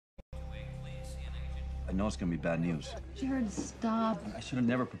I know it's gonna be bad news. Jared, stop. I should have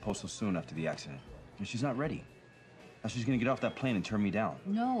never proposed so soon after the accident. And she's not ready. Now she's gonna get off that plane and turn me down.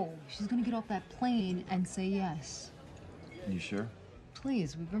 No, she's gonna get off that plane and say yes. You sure?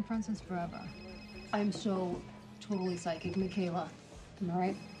 Please, we've been friends since forever. I'm so totally psychic, Jachaela. Am I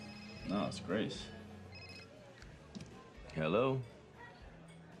right? No, it's Grace. Hello?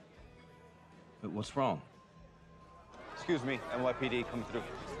 Wait, what's wrong? Excuse me, NYPD, come through.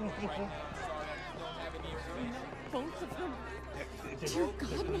 Both of them. They're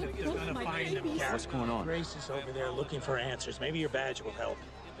gonna find them, Karen. What's going on? Grace is over there looking for answers. Maybe your badge will help.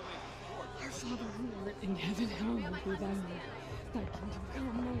 Our Father who art in heaven, hallowed be thy name. Thy kingdom come,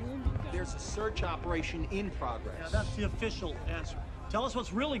 thy will be done. There's a search operation in progress. Yeah, that's the official answer. Tell us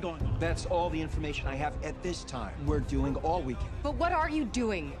what's really going on. That's all the information I have at this time. We're doing all we can. But what are you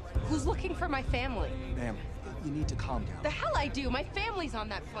doing? Who's looking for my family? Ma'am, you need to calm down. The hell I do. My family's on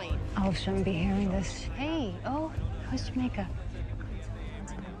that plane. I shouldn't be hearing this. Hey, how's Jamaica?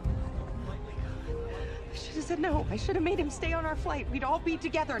 I should have said no. I should have made him stay on our flight. We'd all be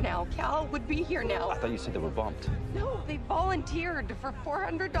together now. Cal would be here now. I thought you said they were bumped. No, they volunteered for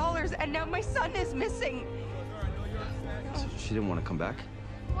 $400, and now my son is missing. So she didn't want to come back?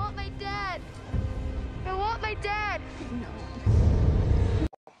 I want my dad. I want my dad.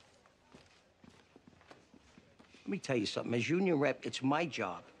 Let me tell you something. As union rep, it's my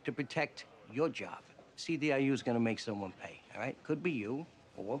job to protect your job. CDIU is going to make someone pay, all right? Could be you,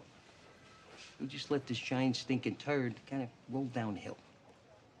 or you just let this giant stinking turd kind of roll downhill.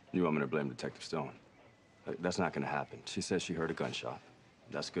 You want me to blame Detective Stone? That's not going to happen. She says she heard a gunshot.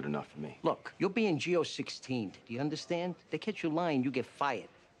 That's good enough for me. Look, you're being Geo-16. Do you understand? They catch you lying, you get fired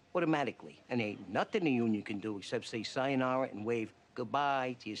automatically. And ain't nothing the union can do except say sayonara and wave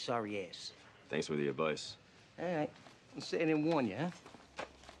goodbye to your sorry ass. Thanks for the advice. All right. I'll say it and warn you, huh?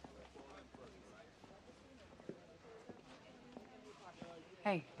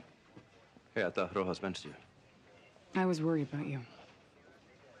 Hey, Hey, I thought Rojas mentioned you. I was worried about you.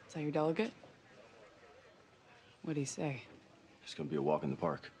 Is that your delegate? What'd he say? It's gonna be a walk in the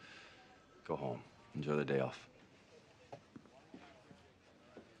park. Go home. Enjoy the day off.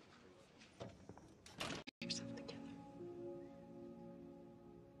 Get yourself together.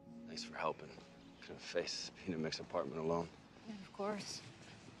 Thanks for helping. Couldn't face being in a mixed apartment alone. Yeah, of course.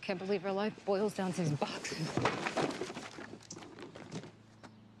 Can't believe our life boils down to these boxes.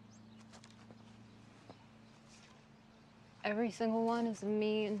 Every single one is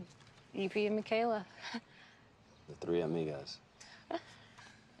me and Evie and Jachaela. The three amigas. And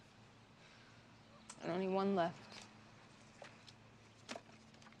only one left.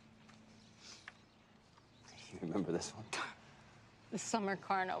 You remember this one? The summer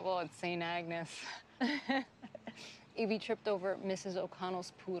carnival at St. Agnes. Evie tripped over Mrs.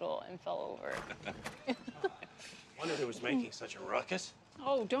 O'Connell's poodle and fell over it. Wondered who was making such a ruckus.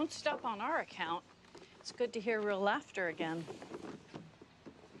 Oh, don't stop on our account. It's good to hear real laughter again.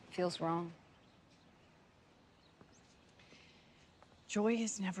 Feels wrong. Joy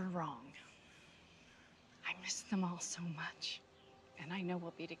is never wrong. I miss them all so much. And I know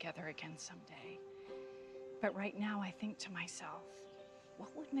we'll be together again someday. But right now, I think to myself,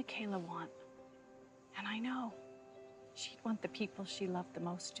 what would Jachaela want? And I know she'd want the people she loved the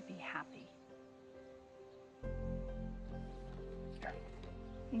most to be happy.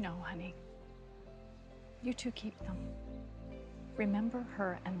 No, honey. You two keep them. Remember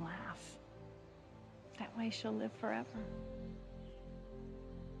her and laugh. That way she'll live forever.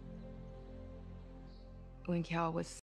 When Cal was